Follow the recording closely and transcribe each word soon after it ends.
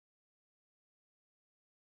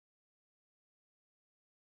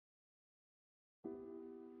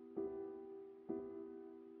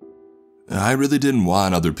I really didn't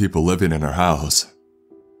want other people living in our house.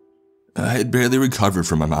 I had barely recovered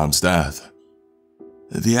from my mom's death.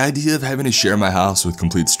 The idea of having to share my house with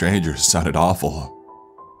complete strangers sounded awful.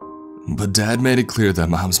 But Dad made it clear that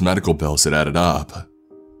Mom's medical bills had added up.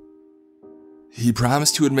 He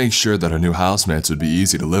promised he would make sure that our new housemates would be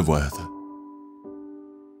easy to live with.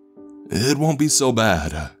 "It won't be so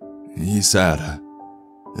bad," he said.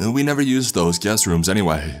 "We never used those guest rooms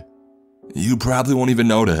anyway. You probably won't even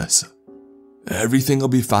notice. Everything will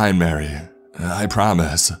be fine, Mary. I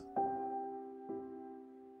promise."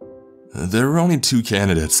 There were only two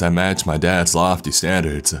candidates that matched my dad's lofty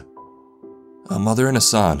standards. A mother and a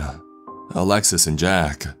son, Alexis and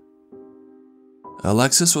Jack.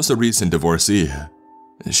 Alexis was a recent divorcee.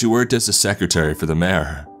 She worked as a secretary for the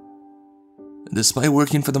mayor. Despite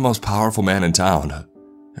working for the most powerful man in town,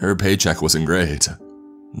 her paycheck wasn't great,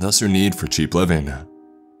 thus her need for cheap living.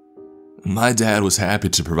 My dad was happy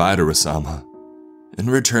to provide her with some, in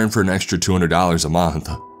return for an extra $200 a month.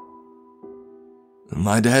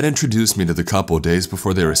 My dad introduced me to the couple days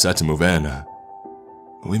before they were set to move in.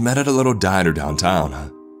 We met at a little diner downtown.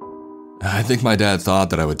 I think my dad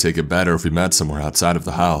thought that I would take it better if we met somewhere outside of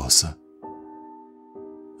the house.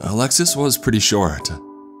 Alexis was pretty short.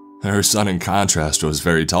 Her son, in contrast, was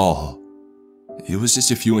very tall. He was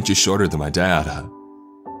just a few inches shorter than my dad.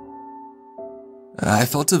 I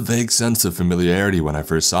felt a vague sense of familiarity when I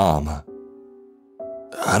first saw him.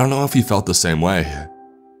 I don't know if he felt the same way.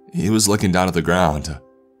 He was looking down at the ground,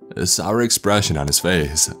 a sour expression on his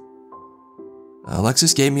face.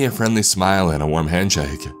 Alexis gave me a friendly smile and a warm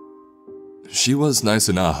handshake. She was nice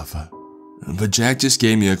enough, but Jack just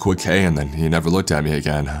gave me a quick hey and then he never looked at me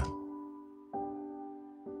again.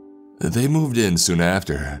 They moved in soon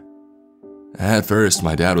after. At first,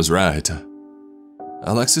 my dad was right.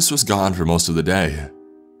 Alexis was gone for most of the day,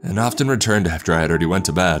 and often returned after I had already went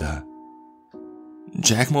to bed.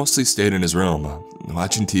 Jack mostly stayed in his room,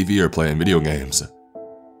 watching TV or playing video games.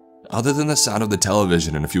 Other than the sound of the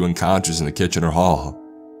television and a few encounters in the kitchen or hall,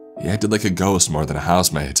 he acted like a ghost more than a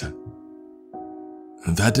housemate.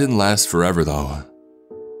 That didn't last forever though.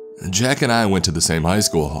 Jack and I went to the same high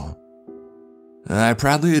school. I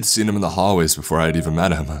probably had seen him in the hallways before I'd even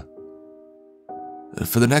met him.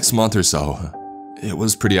 For the next month or so, it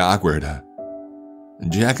was pretty awkward.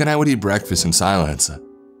 Jack and I would eat breakfast in silence,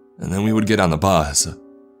 and then we would get on the bus.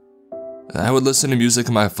 I would listen to music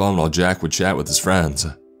on my phone while Jack would chat with his friends.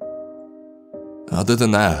 Other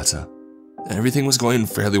than that, everything was going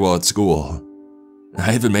fairly well at school.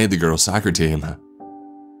 I even made the girls' soccer team.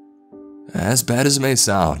 As bad as it may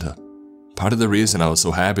sound, part of the reason I was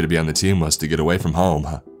so happy to be on the team was to get away from home.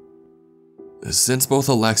 Since both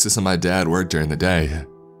Alexis and my dad worked during the day,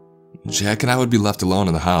 Jack and I would be left alone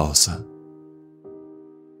in the house.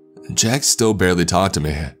 Jack still barely talked to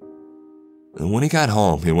me. When he got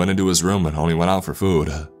home, he went into his room and only went out for food.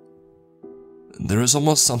 There was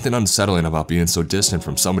almost something unsettling about being so distant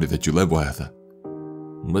from somebody that you live with.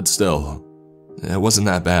 But still, it wasn't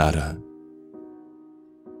that bad.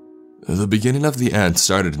 The beginning of the end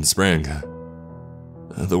started in spring.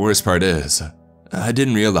 The worst part is, I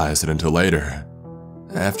didn't realize it until later,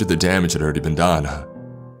 after the damage had already been done.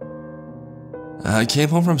 I came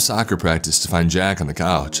home from soccer practice to find Jack on the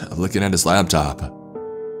couch, looking at his laptop.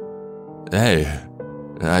 "Hey,"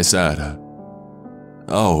 I said.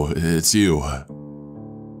 "Oh, it's you."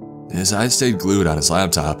 His eyes stayed glued on his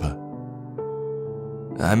laptop.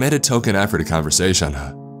 I made a token effort at conversation.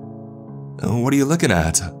 "What are you looking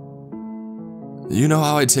at?" "You know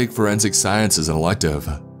how I take forensic science as an elective.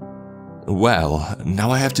 Well,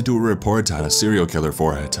 now I have to do a report on a serial killer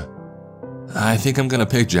for it. I think I'm gonna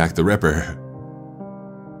pick Jack the Ripper."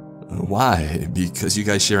 "Why? Because you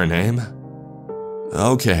guys share a name?"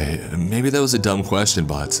 Okay, maybe that was a dumb question,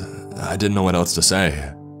 but I didn't know what else to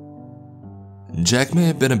say. Jack may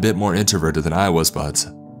have been a bit more introverted than I was, but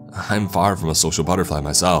I'm far from a social butterfly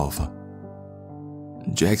myself.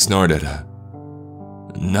 Jack snorted.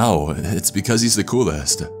 "No, it's because he's the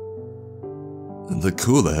coolest." "The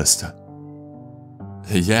coolest?"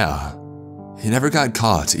 "Yeah. He never got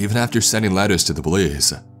caught, even after sending letters to the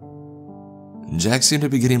police." Jack seemed to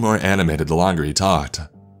be getting more animated the longer he talked.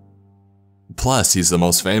 "Plus, he's the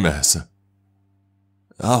most famous."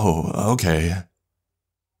 "Oh, okay."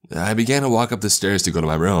 I began to walk up the stairs to go to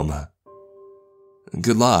my room.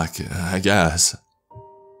 Good luck, I guess.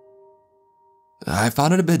 I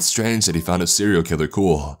found it a bit strange that he found a serial killer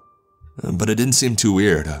cool, but it didn't seem too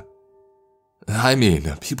weird. I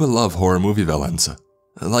mean, people love horror movie villains,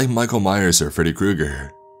 like Michael Myers or Freddy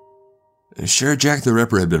Krueger. Sure, Jack the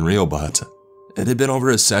Ripper had been real, but it had been over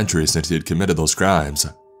a century since he had committed those crimes.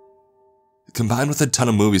 combined with a ton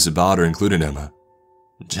of movies about her including him,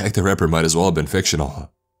 Jack the Ripper might as well have been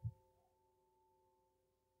fictional.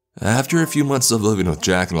 After a few months of living with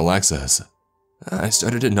Jack and Alexis, I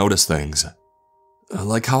started to notice things,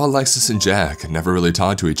 like how Alexis and Jack never really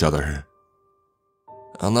talked to each other.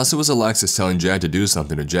 Unless it was Alexis telling Jack to do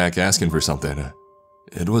something or Jack asking for something,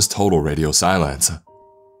 it was total radio silence.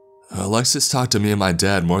 Alexis talked to me and my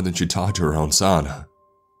dad more than she talked to her own son.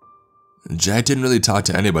 Jack didn't really talk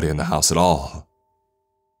to anybody in the house at all.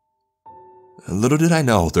 Little did I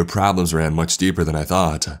know their problems ran much deeper than I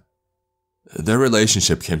thought. Their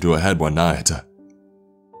relationship came to a head one night.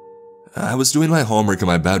 I was doing my homework in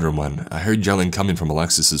my bedroom when I heard yelling coming from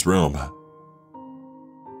Alexis's room.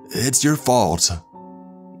 "It's your fault."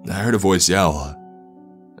 I heard a voice yell.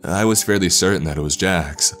 I was fairly certain that it was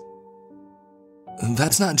Jack's.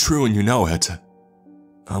 "That's not true and you know it."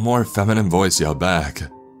 A more feminine voice yelled back.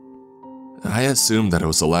 I assumed that it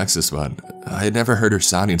was Alexis, but I had never heard her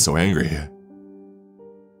sounding so angry.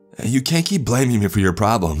 "You can't keep blaming me for your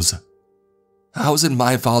problems. How is it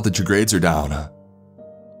my fault that your grades are down?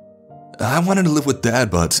 I wanted to live with Dad,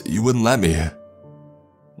 but you wouldn't let me."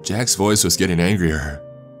 Jack's voice was getting angrier.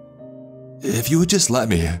 "If you would just let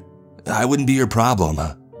me, I wouldn't be your problem."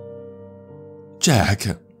 "Jack,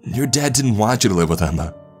 your dad didn't want you to live with him,"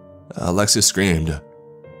 Alexis screamed.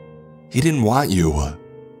 "He didn't want you."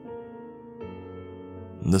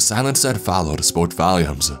 The silence that followed spoke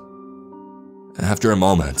volumes. After a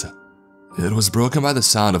moment, it was broken by the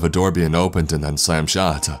sound of a door being opened and then slammed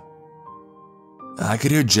shut. I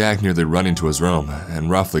could hear Jack nearly running to his room and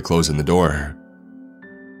roughly closing the door.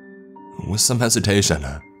 With some hesitation,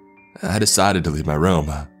 I decided to leave my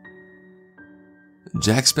room.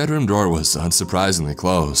 Jack's bedroom door was unsurprisingly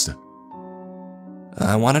closed.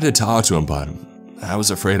 I wanted to talk to him, but I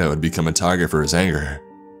was afraid I would become a target for his anger.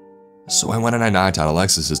 So I went and I knocked on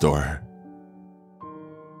Alexis's door.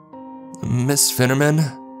 "Miss Finnerman?"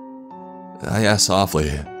 I asked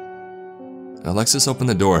softly. Alexis opened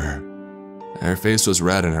the door. Her face was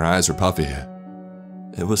red and her eyes were puffy.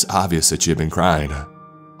 It was obvious that she had been crying.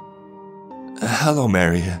 "Hello,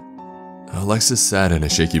 Mary," Alexis said in a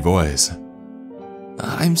shaky voice.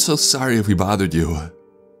 "I'm so sorry if we bothered you."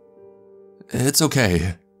 "It's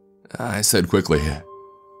okay," I said quickly,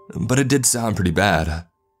 "but it did sound pretty bad.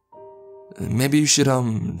 Maybe you should,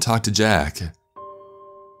 talk to Jack."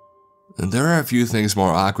 There are a few things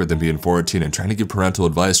more awkward than being 14 and trying to give parental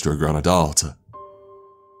advice to a grown adult.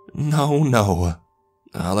 No,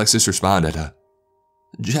 Alexis responded.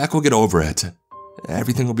 "Jack will get over it.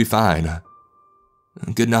 Everything will be fine.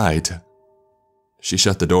 Good night." She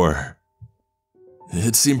shut the door.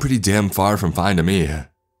 It seemed pretty damn far from fine to me,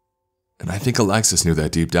 and I think Alexis knew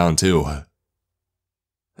that deep down too.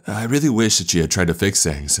 I really wish that she had tried to fix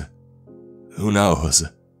things. Who knows?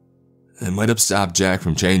 It might have stopped Jack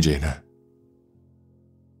from changing.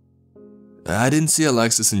 I didn't see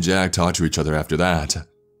Alexis and Jack talk to each other after that.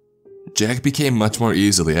 Jack became much more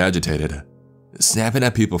easily agitated, snapping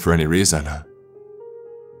at people for any reason.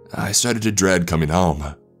 I started to dread coming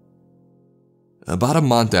home. About a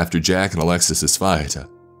month after Jack and Alexis's fight,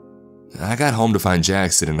 I got home to find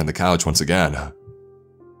Jack sitting on the couch once again.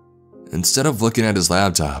 Instead of looking at his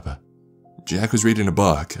laptop, Jack was reading a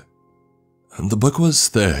book. The book was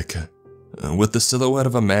thick, with the silhouette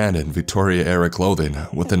of a man in Victoria-era clothing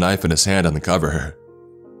with a knife in his hand on the cover.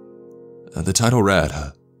 The title read,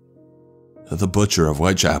 "The Butcher of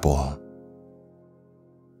Whitechapel."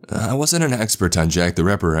 I wasn't an expert on Jack the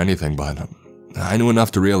Ripper or anything, but I knew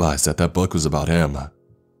enough to realize that that book was about him.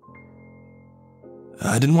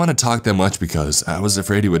 I didn't want to talk that much because I was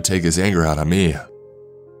afraid he would take his anger out on me.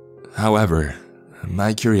 However,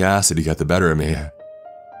 my curiosity got the better of me.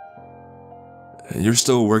 "You're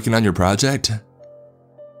still working on your project?"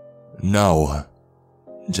 "No,"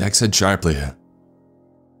 Jack said sharply.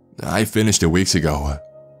 "I finished it weeks ago.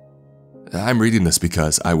 I'm reading this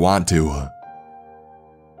because I want to."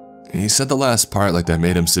 He said the last part like that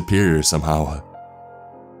made him superior somehow.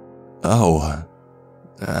 "Oh,"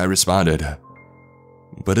 I responded.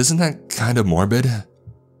 "But isn't that kind of morbid?"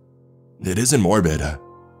 "It isn't morbid."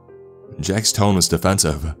 Jack's tone was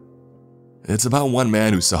defensive. "It's about one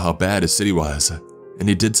man who saw how bad his city was, and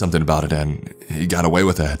he did something about it and he got away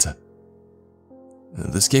with it."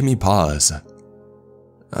 This gave me pause.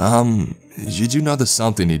 You do know the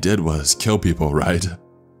something he did was kill people, right?"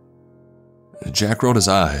 Jack rolled his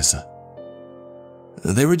eyes.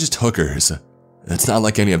 "They were just hookers. It's not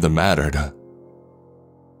like any of them mattered."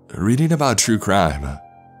 "Reading about true crime?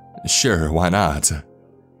 Sure, why not?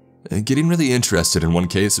 Getting really interested in one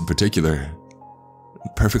case in particular?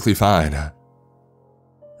 Perfectly fine."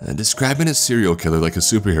 describing a serial killer like a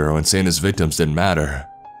superhero and saying his victims didn't matter.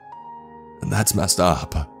 And that's messed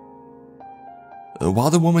up. While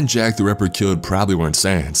the woman Jack the Ripper killed probably weren't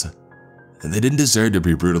saints, they didn't deserve to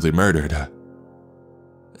be brutally murdered.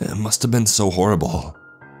 It must have been so horrible.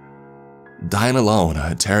 Dying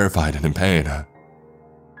alone, terrified and in pain.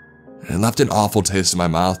 It left an awful taste in my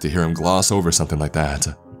mouth to hear him gloss over something like that.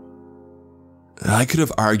 I could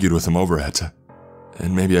have argued with him over it,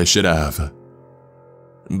 and maybe I should have.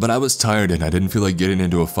 But I was tired and I didn't feel like getting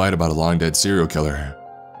into a fight about a long-dead serial killer.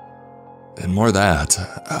 And more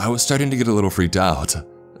that, I was starting to get a little freaked out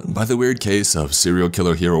by the weird case of serial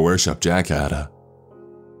killer hero worship Jack had.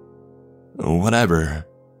 Whatever.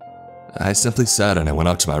 I simply said and I went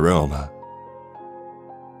up to my room.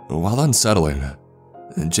 While unsettling,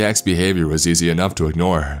 Jack's behavior was easy enough to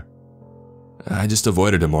ignore. I just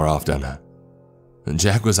avoided him more often.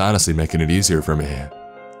 Jack was honestly making it easier for me.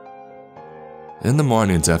 In the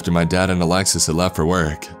mornings after my dad and Alexis had left for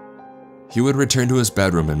work, he would return to his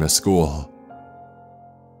bedroom and miss school.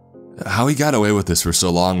 How he got away with this for so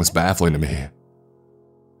long was baffling to me.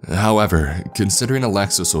 However, considering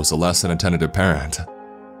Alexis was a less than attentive parent,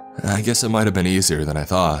 I guess it might have been easier than I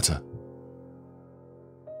thought.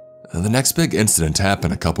 The next big incident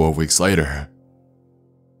happened a couple of weeks later.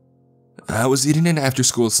 I was eating an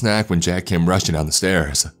after-school snack when Jack came rushing down the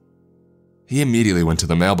stairs. He immediately went to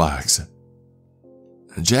the mailbox.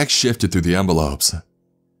 Jack shifted through the envelopes,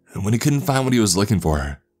 and when he couldn't find what he was looking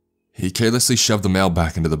for, he carelessly shoved the mail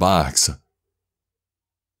back into the box.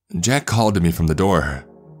 Jack called to me from the door.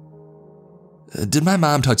 "Did my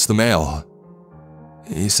mom touch the mail?"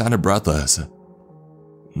 He sounded breathless.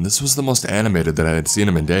 This was the most animated that I had seen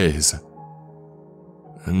him in days.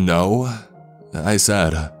 "No," I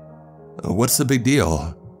said. "What's the big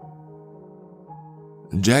deal?"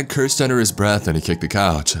 Jack cursed under his breath and he kicked the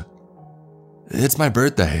couch. "It's my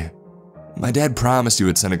birthday. My dad promised he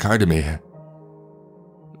would send a card to me."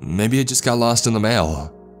 "Maybe it just got lost in the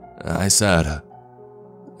mail," I said.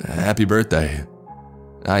 "Happy birthday,"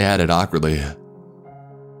 I added awkwardly.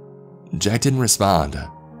 Jack didn't respond.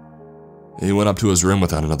 He went up to his room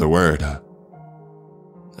without another word.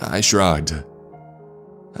 I shrugged.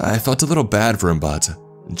 I felt a little bad for him, but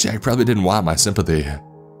Jack probably didn't want my sympathy.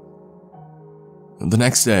 The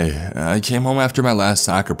next day, I came home after my last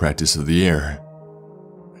soccer practice of the year.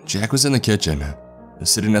 Jack was in the kitchen,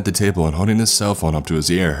 sitting at the table and holding his cell phone up to his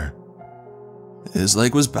ear. His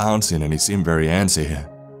leg was bouncing and he seemed very antsy.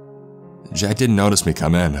 Jack didn't notice me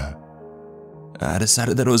come in. I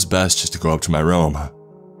decided that it was best just to go up to my room.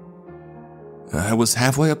 I was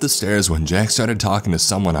halfway up the stairs when Jack started talking to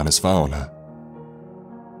someone on his phone.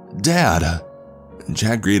 "Dad!"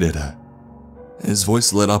 Jack greeted. His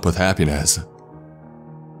voice lit up with happiness.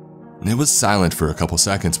 It was silent for a couple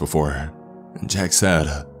seconds before Jack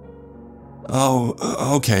said, "Oh,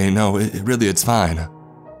 okay, no, it's fine."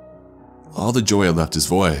 All the joy had left his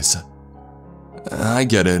voice. "I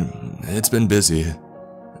get it. It's been busy.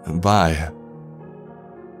 Bye."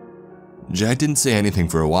 Jack didn't say anything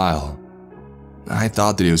for a while. I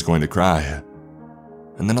thought that he was going to cry.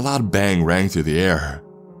 And then a loud bang rang through the air.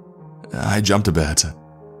 I jumped a bit.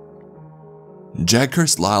 Jack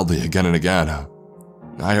cursed loudly again and again.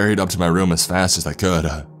 I hurried up to my room as fast as I could.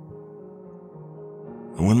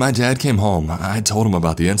 When my dad came home, I told him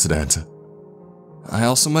about the incident. I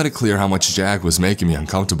also made it clear how much Jack was making me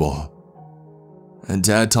uncomfortable. And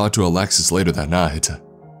Dad talked to Alexis later that night.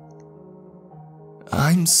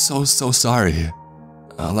 "I'm so sorry,"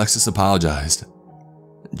 Alexis apologized.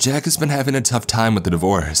 "Jack has been having a tough time with the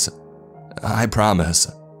divorce. I promise.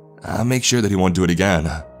 I'll make sure that he won't do it again."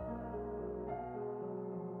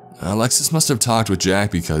 Alexis must have talked with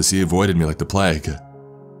Jack because he avoided me like the plague.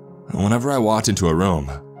 Whenever I walked into a room,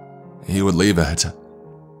 he would leave it.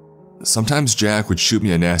 Sometimes Jack would shoot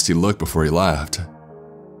me a nasty look before he left.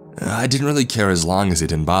 I didn't really care as long as he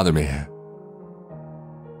didn't bother me.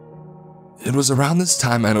 It was around this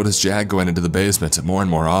time I noticed Jack going into the basement more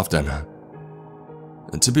and more often.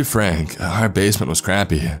 To be frank, our basement was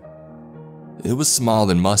crappy. It was small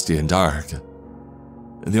and musty and dark.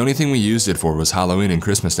 The only thing we used it for was Halloween and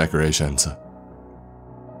Christmas decorations.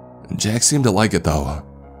 Jack seemed to like it though.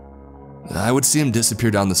 I would see him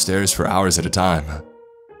disappear down the stairs for hours at a time.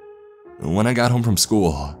 When I got home from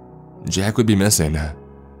school, Jack would be missing.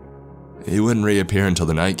 He wouldn't reappear until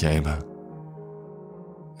the night came.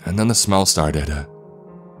 And then the smell started.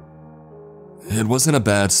 It wasn't a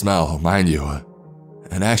bad smell, mind you.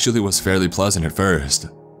 It actually was fairly pleasant at first.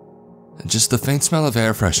 Just the faint smell of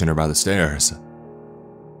air freshener by the stairs.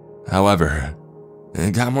 However,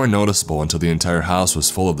 it got more noticeable until the entire house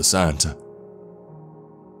was full of the scent.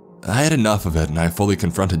 I had enough of it and I fully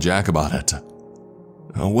confronted Jack about it.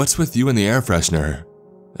 What's with you and the air freshener?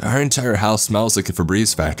 Our entire house smells like a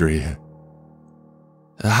Febreze factory.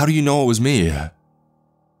 How do you know it was me?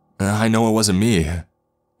 I know it wasn't me.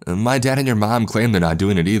 My dad and your mom claim they're not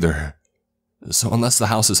doing it either. So unless the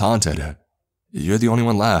house is haunted, you're the only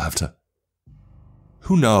one left.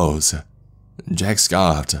 Who knows? Jack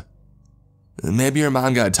scoffed. Maybe your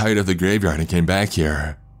mom got tired of the graveyard and came back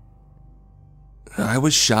here. I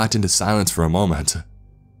was shocked into silence for a moment.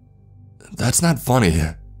 That's not funny.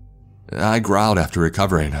 I growled after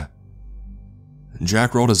recovering.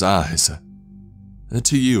 Jack rolled his eyes.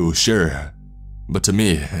 To you, sure. But to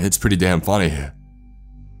me, it's pretty damn funny.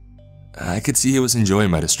 I could see he was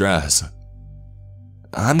enjoying my distress.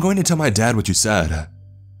 I'm going to tell my dad what you said,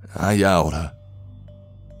 I yelled.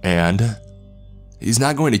 And? He's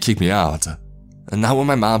not going to kick me out. Not when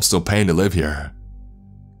my mom's still paying to live here.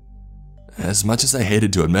 As much as I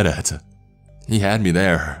hated to admit it, he had me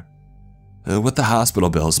there. With the hospital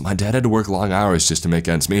bills, my dad had to work long hours just to make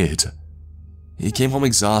ends meet. He came home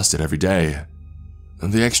exhausted every day.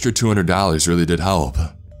 The extra $200 really did help.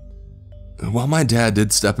 While my dad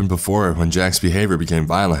did step in before when Jack's behavior became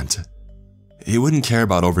violent, he wouldn't care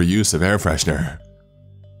about overuse of air freshener.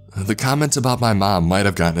 The comments about my mom might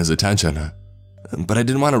have gotten his attention, but I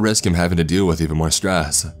didn't want to risk him having to deal with even more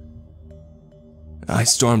stress. I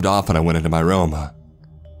stormed off when I went into my room.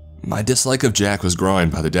 My dislike of Jack was growing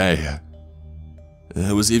by the day.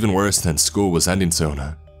 It was even worse since school was ending soon.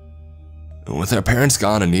 With our parents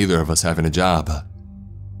gone and neither of us having a job,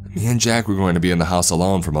 me and Jack were going to be in the house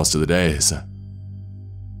alone for most of the days.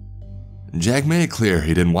 Jack made it clear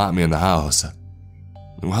he didn't want me in the house.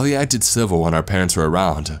 While he acted civil when our parents were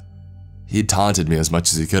around, he taunted me as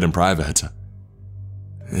much as he could in private.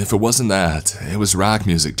 If it wasn't that, it was rock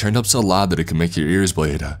music turned up so loud that it could make your ears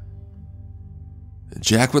bleed.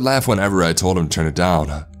 Jack would laugh whenever I told him to turn it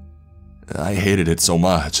down. I hated it so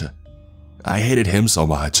much. I hated him so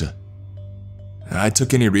much. I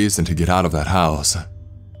took any reason to get out of that house.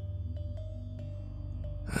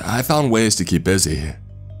 I found ways to keep busy.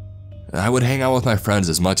 I would hang out with my friends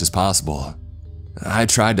as much as possible. I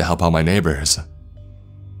tried to help out my neighbors.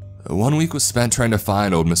 One week was spent trying to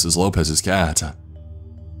find old Mrs. Lopez's cat.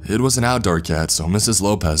 It was an outdoor cat, so Mrs.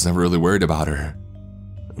 Lopez never really worried about her.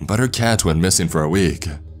 But her cat went missing for a week.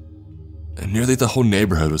 Nearly the whole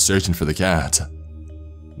neighborhood was searching for the cat.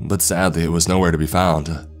 But sadly, it was nowhere to be found.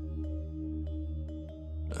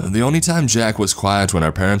 The only time Jack was quiet when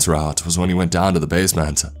our parents were out was when he went down to the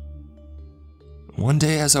basement. One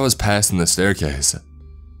day as I was passing the staircase,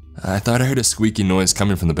 I thought I heard a squeaky noise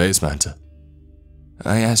coming from the basement.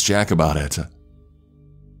 I asked Jack about it.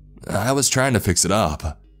 I was trying to fix it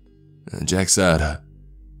up. Jack said,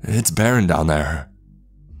 "It's barren down there."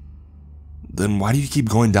 Then why do you keep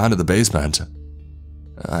going down to the basement?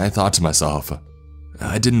 I thought to myself.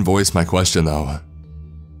 I didn't voice my question though.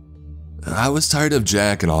 I was tired of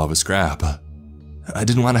Jack and all of his crap. I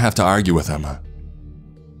didn't want to have to argue with him.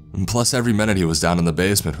 Plus, every minute he was down in the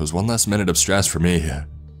basement was one less minute of stress for me.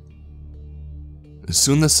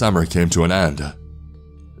 Soon the summer came to an end.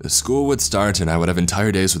 School would start and I would have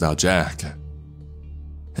entire days without Jack.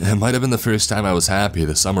 It might have been the first time I was happy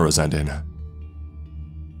the summer was ending.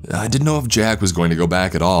 I didn't know if Jack was going to go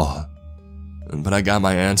back at all, but I got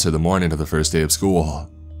my answer the morning of the first day of school.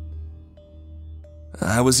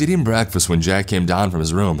 I was eating breakfast when Jack came down from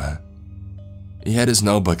his room. He had his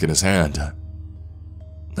notebook in his hand.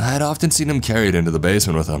 I had often seen him carry it into the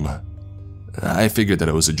basement with him. I figured that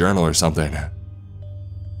it was a journal or something.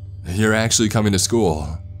 "You're actually coming to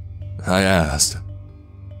school?" I asked.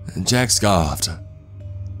 Jack scoffed.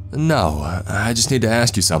 "No, I just need to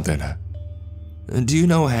ask you something. Do you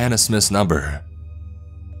know Hannah Smith's number?"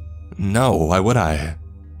 "No, why would I?"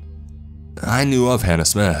 I knew of Hannah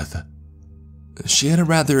Smith. She had a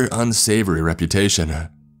rather unsavory reputation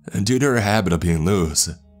due to her habit of being loose,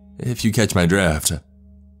 if you catch my drift.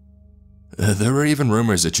 There were even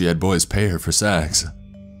rumors that she had boys pay her for sex.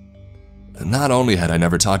 Not only had I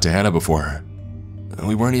never talked to Hannah before,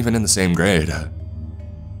 we weren't even in the same grade.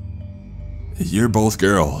 "You're both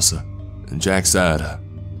girls," Jack said.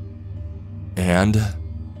 "And?"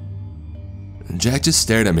 Jack just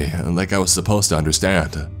stared at me like I was supposed to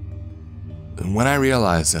understand. When I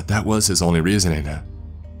realized that that was his only reasoning,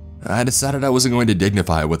 I decided I wasn't going to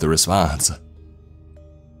dignify it with a response.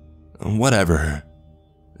 "Whatever."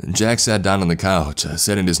 Jack sat down on the couch,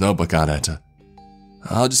 setting his notebook on it.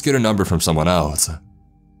 "I'll just get her number from someone else."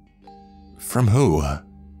 "From who?"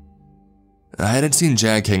 I hadn't seen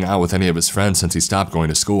Jack hang out with any of his friends since he stopped going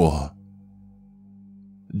to school.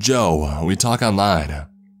 "Joe, we talk online.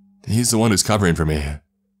 He's the one who's covering for me.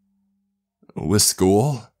 With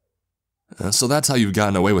school? So that's how you've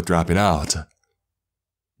gotten away with dropping out.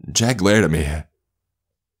 Jack glared at me.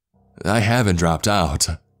 I haven't dropped out.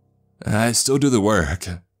 I still do the work,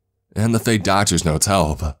 and the fake doctor's notes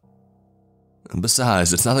help.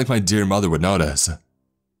 Besides, it's not like my dear mother would notice.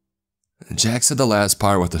 Jack said the last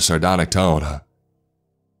part with a sardonic tone.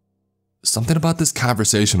 Something about this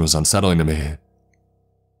conversation was unsettling to me.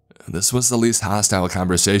 This was the least hostile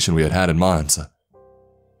conversation we had had in months.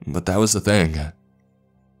 But that was the thing.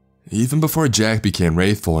 Even before Jack became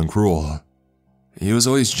wrathful and cruel, he was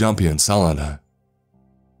always jumpy and sullen.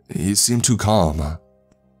 He seemed too calm.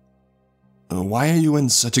 Why are you in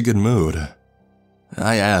such a good mood?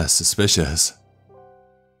 I asked, suspicious.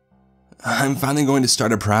 I'm finally going to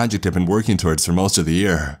start a project I've been working towards for most of the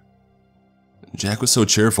year. Jack was so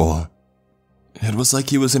cheerful. It was like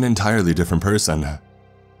he was an entirely different person.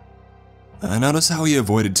 I noticed how he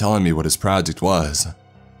avoided telling me what his project was.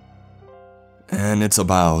 And it's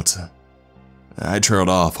about... I trailed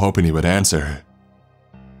off, hoping he would answer.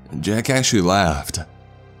 Jack actually laughed.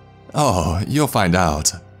 Oh, you'll find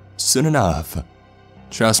out. Soon enough.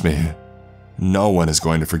 Trust me, no one is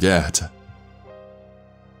going to forget.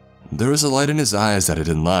 There was a light in his eyes that I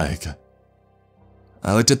didn't like.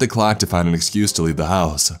 I looked at the clock to find an excuse to leave the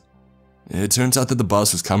house. It turns out that the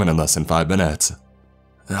bus was coming in less than 5 minutes.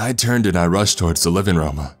 I turned and I rushed towards the living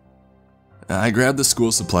room. I grabbed the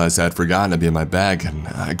school supplies I had forgotten to be in my bag and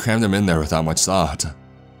I crammed them in there without much thought.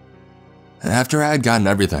 After I had gotten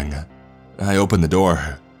everything, I opened the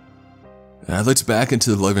door. I looked back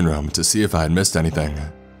into the living room to see if I had missed anything.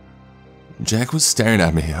 Jack was staring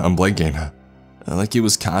at me, unblinking, like he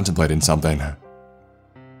was contemplating something.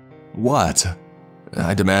 What?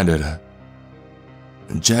 I demanded.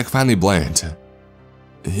 Jack finally blinked.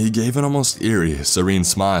 He gave an almost eerie, serene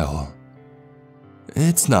smile.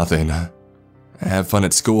 It's nothing. Have fun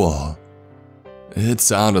at school. It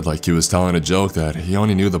sounded like he was telling a joke that he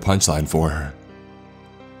only knew the punchline for.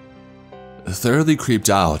 Thoroughly creeped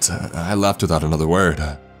out, I left without another word.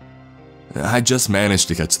 I just managed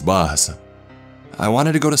to catch the bus. I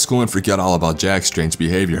wanted to go to school and forget all about Jack's strange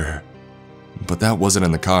behavior, but that wasn't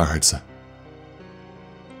in the cards.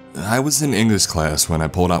 I was in English class when I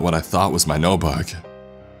pulled out what I thought was my notebook.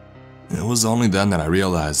 It was only then that I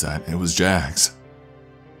realized that it was Jack's.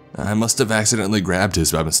 I must have accidentally grabbed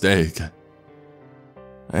his by mistake.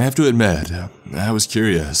 I have to admit, I was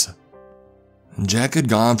curious. Jack had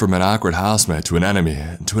gone from an awkward housemate to an enemy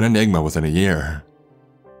to an enigma within a year.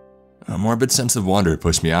 A morbid sense of wonder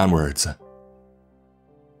pushed me onwards.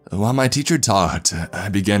 While my teacher talked, I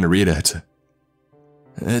began to read it.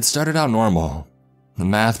 It started out normal. The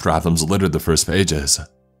math problems littered the first pages.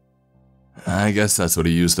 I guess that's what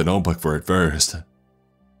he used the notebook for at first.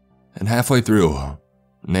 And halfway through,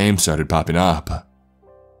 names started popping up.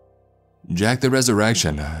 Jack the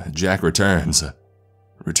Resurrection, Jack Returns,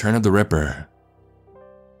 Return of the Ripper.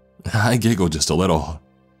 I giggled just a little.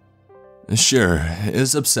 Sure,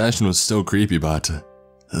 his obsession was still creepy, but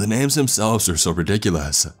the names themselves were so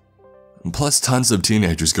ridiculous. Plus tons of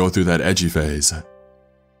teenagers go through that edgy phase.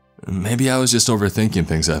 Maybe I was just overthinking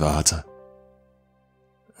things, I thought.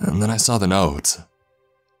 And then I saw the note.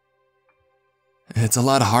 It's a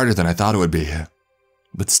lot harder than I thought it would be.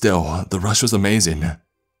 But still, the rush was amazing.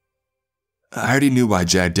 I already knew why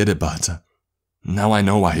Jack did it, but now I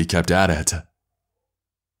know why he kept at it.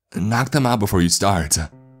 Knock them out before you start.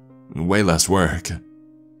 Way less work.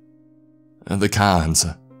 The cons.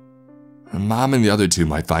 Mom and the other two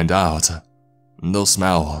might find out. They'll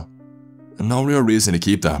smell. No real reason to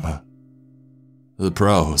keep them. The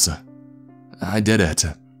pros. I did it.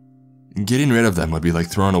 Getting rid of them would be like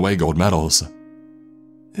throwing away gold medals.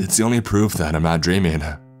 It's the only proof that I'm not dreaming.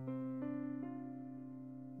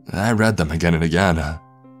 I read them again and again.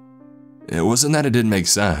 It wasn't that it didn't make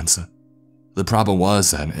sense. The problem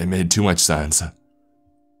was that it made too much sense.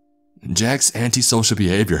 Jack's antisocial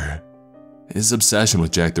behavior, his obsession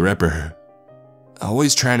with Jack the Ripper,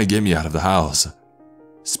 always trying to get me out of the house,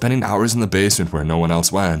 spending hours in the basement where no one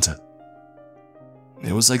else went.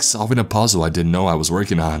 It was like solving a puzzle I didn't know I was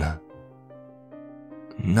working on.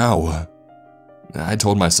 No, I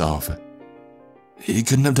told myself. He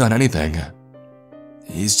couldn't have done anything.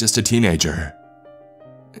 He's just a teenager.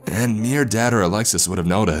 And me or Dad or Alexis would have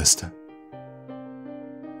noticed.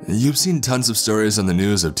 You've seen tons of stories on the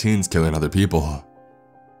news of teens killing other people.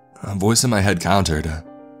 A voice in my head countered.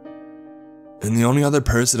 And the only other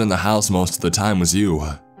person in the house most of the time was you.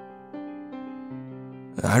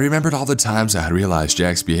 I remembered all the times I had realized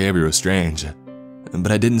Jack's behavior was strange,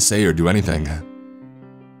 but I didn't say or do anything.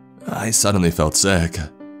 I suddenly felt sick.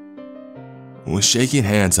 With shaking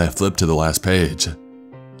hands, I flipped to the last page.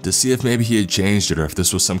 to see if maybe he had changed it or if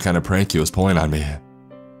this was some kind of prank he was pulling on me.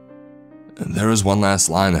 There was one last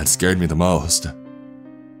line that scared me the most.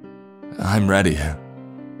 "I'm ready.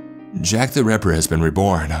 Jack the Ripper has been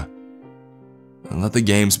reborn. Let the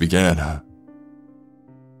games begin."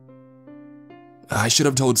 I should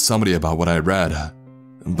have told somebody about what I had read,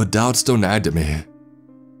 but doubt still nagged at me.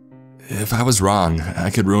 If I was wrong, I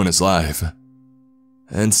could ruin his life.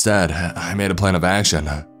 Instead, I made a plan of action.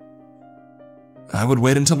 I would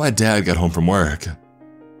wait until my dad got home from work,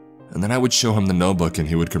 and then I would show him the notebook and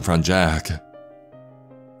he would confront Jack.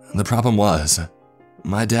 The problem was,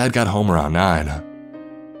 my dad got home around 9.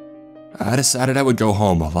 I decided I would go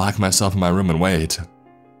home, lock myself in my room and wait.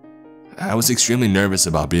 I was extremely nervous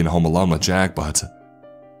about being home alone with Jack, but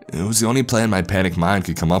it was the only plan my panicked mind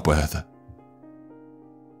could come up with.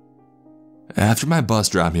 After my bus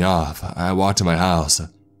dropped me off, I walked to my house,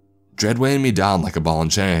 dread weighing me down like a ball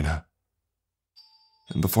and chain.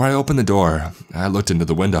 Before I opened the door, I looked into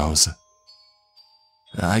the windows.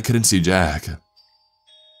 I couldn't see Jack.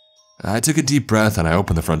 I took a deep breath and I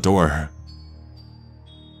opened the front door.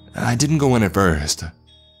 I didn't go in at first.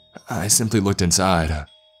 I simply looked inside.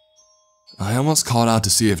 I almost called out to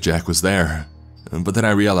see if Jack was there, but then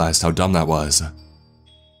I realized how dumb that was.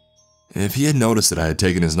 If he had noticed that I had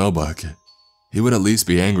taken his notebook, he would at least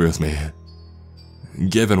be angry with me.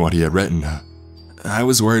 Given what he had written, I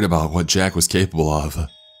was worried about what Jack was capable of.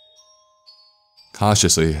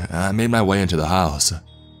 Cautiously, I made my way into the house.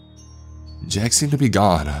 Jack seemed to be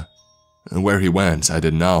gone. Where he went, I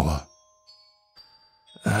didn't know.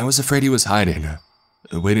 I was afraid he was hiding,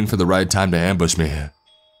 waiting for the right time to ambush me.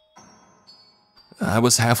 I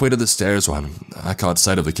was halfway to the stairs when I caught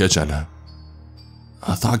sight of the kitchen.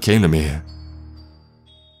 A thought came to me.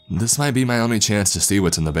 This might be my only chance to see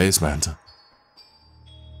what's in the basement.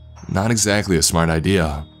 Not exactly a smart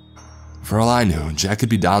idea. For all I knew, Jack could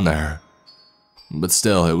be down there. But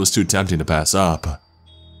still, it was too tempting to pass up.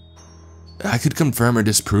 I could confirm or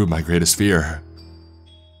disprove my greatest fear.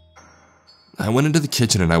 I went into the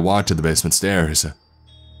kitchen and I walked to the basement stairs.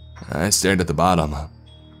 I stared at the bottom,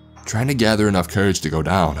 trying to gather enough courage to go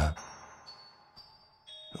down.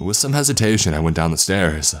 With some hesitation, I went down the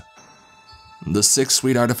stairs. The sick,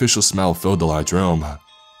 sweet artificial smell filled the large room.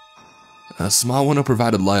 A small window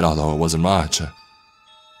provided light, although it wasn't much.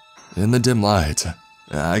 In the dim light,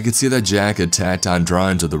 I could see that Jack had tacked on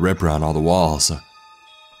drawings of the Ripper on all the walls.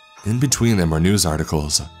 In between them were news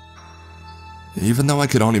articles. Even though I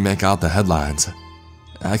could only make out the headlines,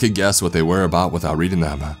 I could guess what they were about without reading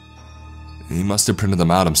them. He must have printed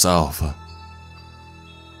them out himself.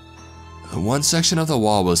 One section of the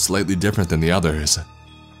wall was slightly different than the others.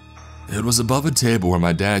 It was above a table where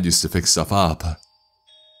my dad used to fix stuff up.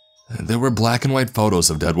 There were black and white photos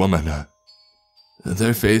of dead women.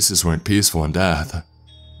 Their faces weren't peaceful in death,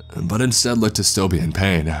 but instead looked to still be in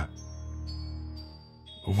pain.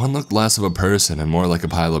 One looked less of a person and more like a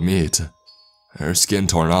pile of meat, her skin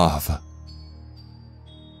torn off.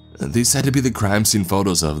 These had to be the crime scene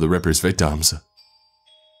photos of the Ripper's victims.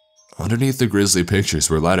 Underneath the grisly pictures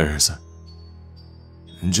were letters.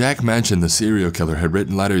 Jack mentioned the serial killer had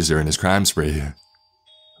written letters during his crime spree.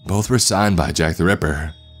 Both were signed by Jack the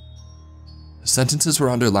Ripper. Sentences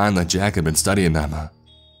were underlined like Jack had been studying them.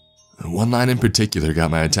 One line in particular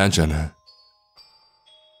got my attention.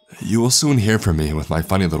 "You will soon hear from me with my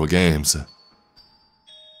funny little games."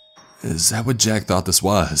 Is that what Jack thought this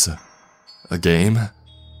was? A game?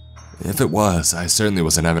 If it was, I certainly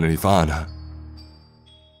wasn't having any fun.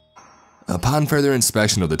 Upon further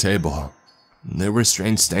inspection of the table, there were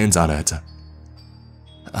strange stains on it.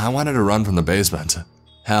 I wanted to run from the basement.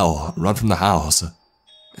 Hell, run from the house.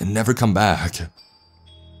 And never come back.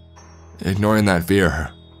 Ignoring that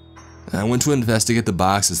fear, I went to investigate the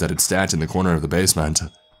boxes that had stacked in the corner of the basement.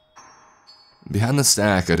 Behind the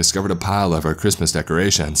stack, I discovered a pile of our Christmas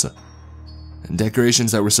decorations.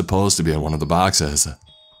 Decorations that were supposed to be in one of the boxes.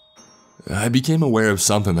 I became aware of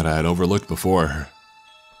something that I had overlooked before.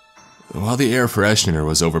 While the air freshener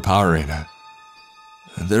was overpowering,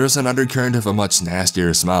 there was an undercurrent of a much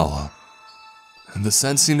nastier smell. The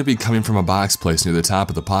scent seemed to be coming from a box placed near the top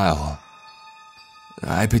of the pile.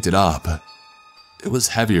 I picked it up. It was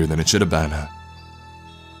heavier than it should have been.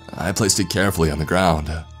 I placed it carefully on the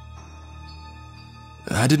ground.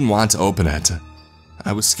 I didn't want to open it.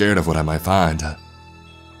 I was scared of what I might find.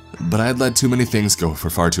 But I had let too many things go for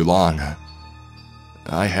far too long.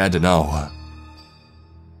 I had to know.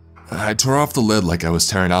 I tore off the lid like I was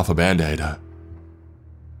tearing off a band-aid.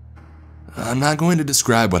 I'm not going to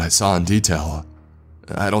describe what I saw in detail.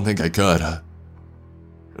 I don't think I could.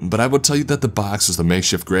 But I will tell you that the box was a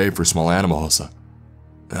makeshift grave for small animals.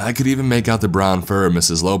 I could even make out the brown fur of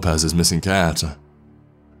Mrs. Lopez's missing cat.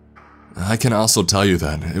 I can also tell you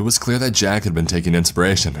that it was clear that Jack had been taking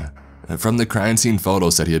inspiration from the crime scene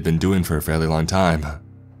photos that he had been doing for a fairly long time.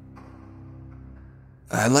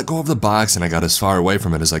 I let go of the box and I got as far away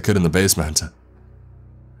from it as I could in the basement.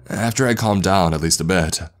 After I calmed down at least a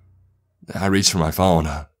bit, I reached for my phone.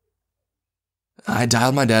 I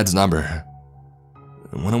dialed my dad's number.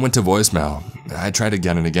 When it went to voicemail, I tried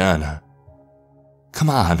again and again. Come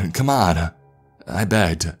on, I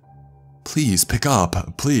begged. Please pick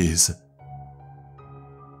up, please.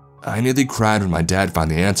 I nearly cried when my dad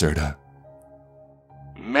finally answered.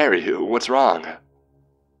 Mary, what's wrong?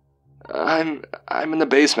 I'm in the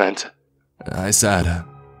basement, I said.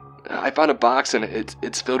 I found a box and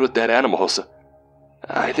it's filled with dead animals.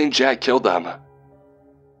 I think Jack killed them.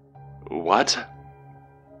 What?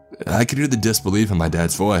 I could hear the disbelief in my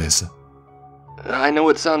dad's voice. I know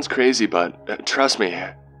it sounds crazy, but trust me,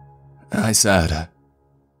 I said.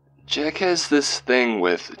 Jack has this thing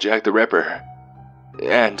with Jack the Ripper.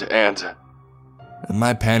 And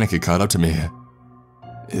my panic had caught up to me.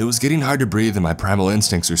 It was getting hard to breathe and my primal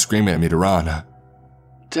instincts were screaming at me to run.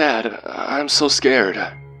 Dad, I'm so scared.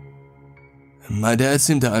 My dad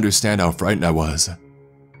seemed to understand how frightened I was.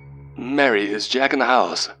 Mary, is Jack in the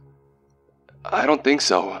house? I don't think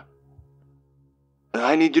so.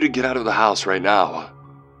 I need you to get out of the house right now.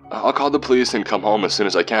 I'll call the police and come home as soon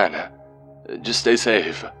as I can. Just stay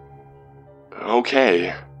safe.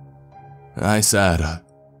 Okay, I said.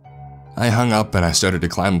 I hung up and I started to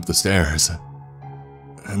climb up the stairs.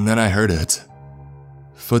 And then I heard it.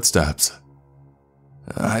 Footsteps.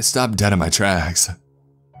 I stopped dead in my tracks.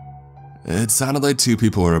 It sounded like two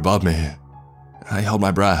people were above me. I held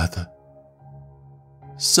my breath.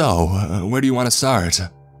 So, where do you want to start?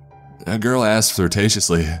 A girl asked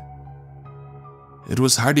flirtatiously. It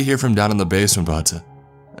was hard to hear from down in the basement, but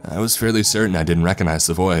I was fairly certain I didn't recognize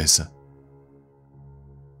the voice.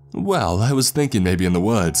 Well, I was thinking maybe in the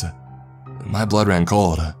woods. My blood ran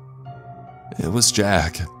cold. It was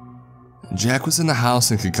Jack. Jack was in the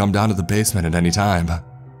house and could come down to the basement at any time.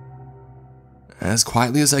 As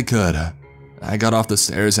quietly as I could, I got off the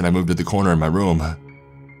stairs and I moved to the corner of my room.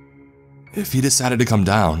 If he decided to come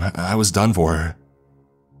down, I was done for.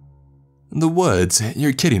 The woods?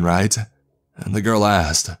 You're kidding, right? The girl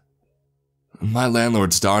asked. My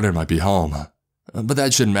landlord's daughter might be home, but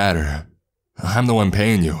that shouldn't matter. I'm the one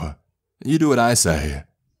paying you. You do what I say,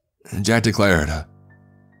 Jack declared.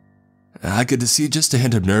 I could see just a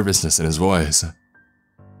hint of nervousness in his voice.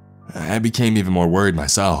 I became even more worried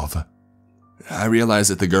myself. I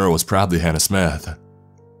realized that the girl was probably Hannah Smith.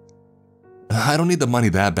 I don't need the money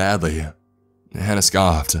that badly, Hannah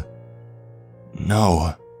scoffed.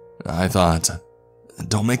 No, I thought.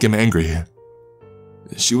 Don't make him angry.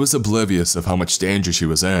 She was oblivious of how much danger she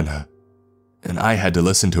was in, and I had to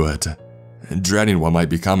listen to it, dreading what might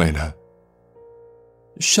be coming.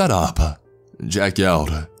 Shut up, Jack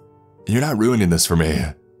yelled. You're not ruining this for me.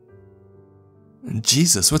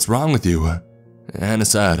 Jesus, what's wrong with you? Hannah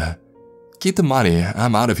said. Keep the money,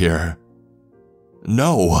 I'm out of here.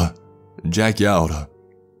 No, Jack yelled.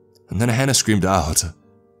 And then Hannah screamed out.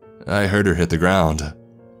 I heard her hit the ground.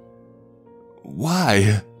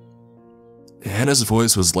 Why? Hannah's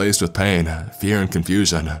voice was laced with pain, fear, and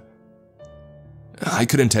confusion. I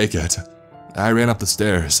couldn't take it. I ran up the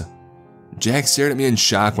stairs. Jack stared at me in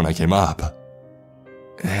shock when I came up.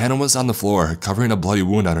 Hannah was on the floor, covering a bloody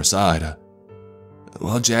wound on her side.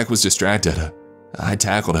 While Jack was distracted, I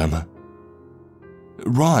tackled him.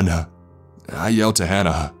 Run! I yelled to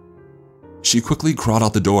Hannah. She quickly crawled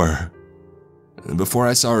out the door. Before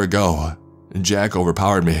I saw her go, Jack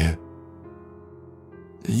overpowered me.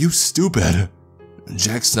 You stupid!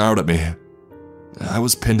 Jack snarled at me. I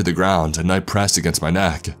was pinned to the ground, a knife pressed against my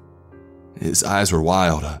neck. His eyes were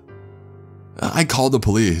wild. I called the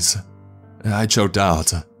police. I choked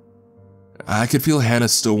out. I could feel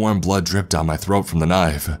Hannah's still warm blood drip down my throat from the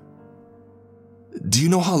knife. Do you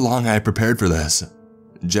know how long I had prepared for this?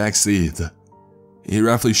 Jack seethed. He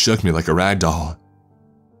roughly shook me like a rag doll.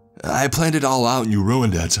 I planned it all out and you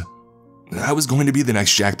ruined it. I was going to be the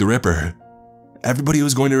next Jack the Ripper. Everybody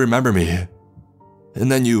was going to remember me.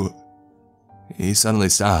 And then you... He suddenly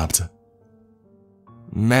stopped.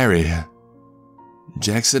 Mary.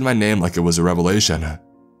 Jack said my name like it was a revelation.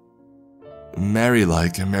 Mary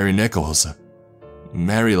like Mary Nichols.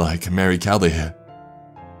 Mary like Mary Kelly.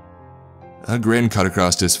 A grin cut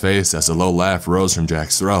across his face as a low laugh rose from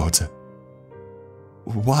Jack's throat.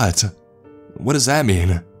 What? What does that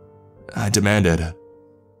mean? I demanded.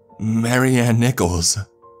 Mary Ann Nichols.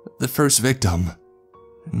 The first victim.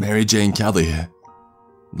 Mary Jane Kelly.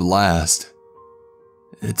 The last.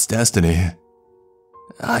 It's destiny.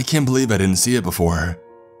 I can't believe I didn't see it before.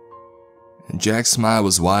 Jack's smile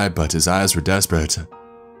was wide, but his eyes were desperate.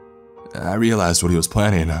 I realized what he was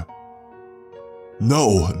planning.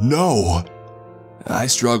 No, no! I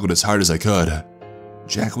struggled as hard as I could.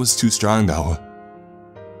 Jack was too strong though.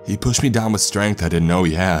 He pushed me down with strength I didn't know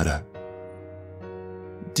he had.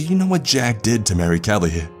 Do you know what Jack did to Mary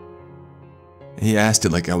Kelly? He asked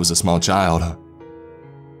it like I was a small child.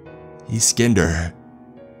 He skinned her.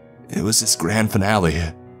 It was his grand finale.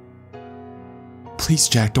 Please,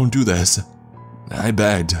 Jack, don't do this. I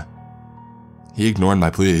begged. He ignored my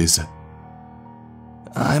pleas.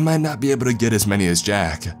 I might not be able to get as many as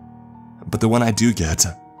Jack, but the one I do get,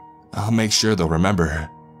 I'll make sure they'll remember.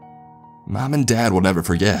 Mom and Dad will never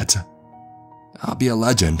forget. I'll be a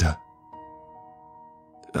legend.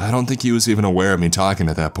 I don't think he was even aware of me talking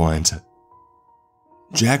at that point.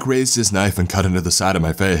 Jack raised his knife and cut into the side of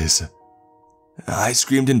my face. I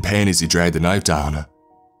screamed in pain as he dragged the knife down.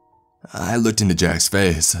 I looked into Jack's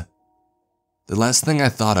face. The last thing I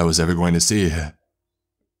thought I was ever going to see.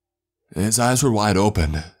 His eyes were wide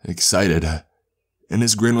open, excited, and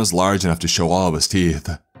his grin was large enough to show all of his teeth.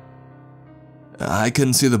 I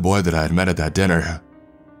couldn't see the boy that I had met at that dinner.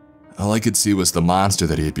 All I could see was the monster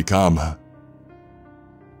that he had become.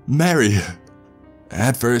 Mary!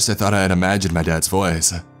 At first I thought I had imagined my dad's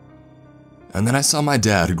voice. And then I saw my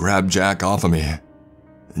dad grab Jack off of me.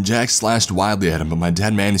 Jack slashed wildly at him, but my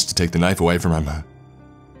dad managed to take the knife away from him.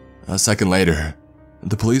 A second later,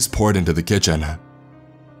 the police poured into the kitchen.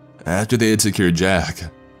 After they had secured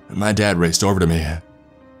Jack, my dad raced over to me.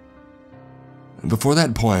 Before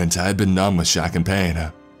that point, I had been numb with shock and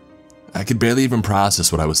pain. I could barely even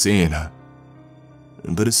process what I was seeing.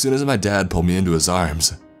 But as soon as my dad pulled me into his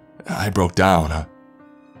arms, I broke down.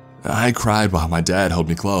 I cried while my dad held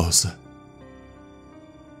me close.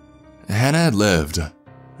 Hannah had lived.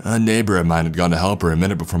 A neighbor of mine had gone to help her a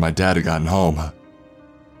minute before my dad had gotten home.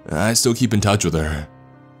 I still keep in touch with her.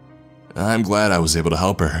 I'm glad I was able to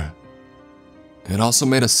help her. It also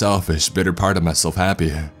made a selfish, bitter part of myself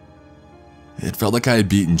happy. It felt like I had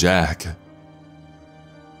beaten Jack.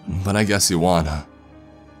 But I guess he won.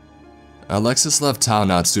 Alexis left town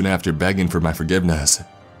not soon after begging for my forgiveness,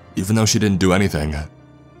 even though she didn't do anything.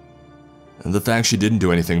 The fact she didn't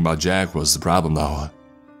do anything about Jack was the problem though.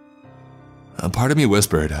 A part of me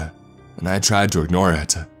whispered, and I tried to ignore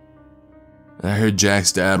it. I heard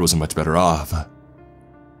Jack's dad wasn't much better off.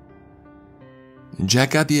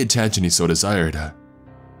 Jack got the attention he so desired.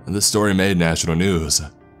 The story made national news.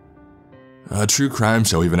 A true crime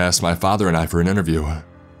show even asked my father and I for an interview.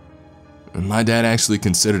 My dad actually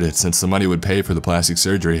considered it since the money would pay for the plastic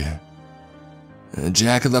surgery.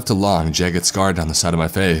 Jack had left a long, jagged scar down the side of my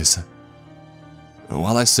face.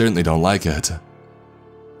 While I certainly don't like it,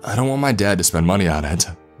 I don't want my dad to spend money on it.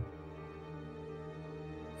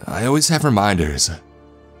 I always have reminders.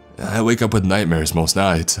 I wake up with nightmares most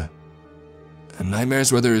nights.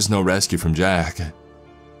 Nightmares where there is no rescue from Jack.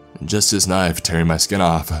 Just his knife tearing my skin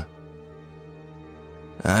off.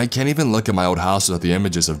 I can't even look at my old house without the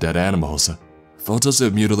images of dead animals. Photos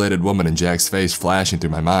of mutilated woman and Jack's face flashing through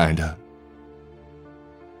my mind.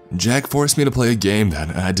 Jack forced me to play a game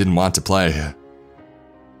that I didn't want to play.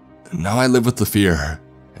 Now I live with the fear,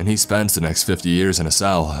 and he spends the next 50 years in a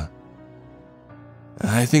cell.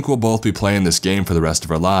 I think we'll both be playing this game for the rest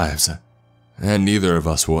of our lives, and neither of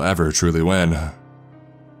us will ever truly win.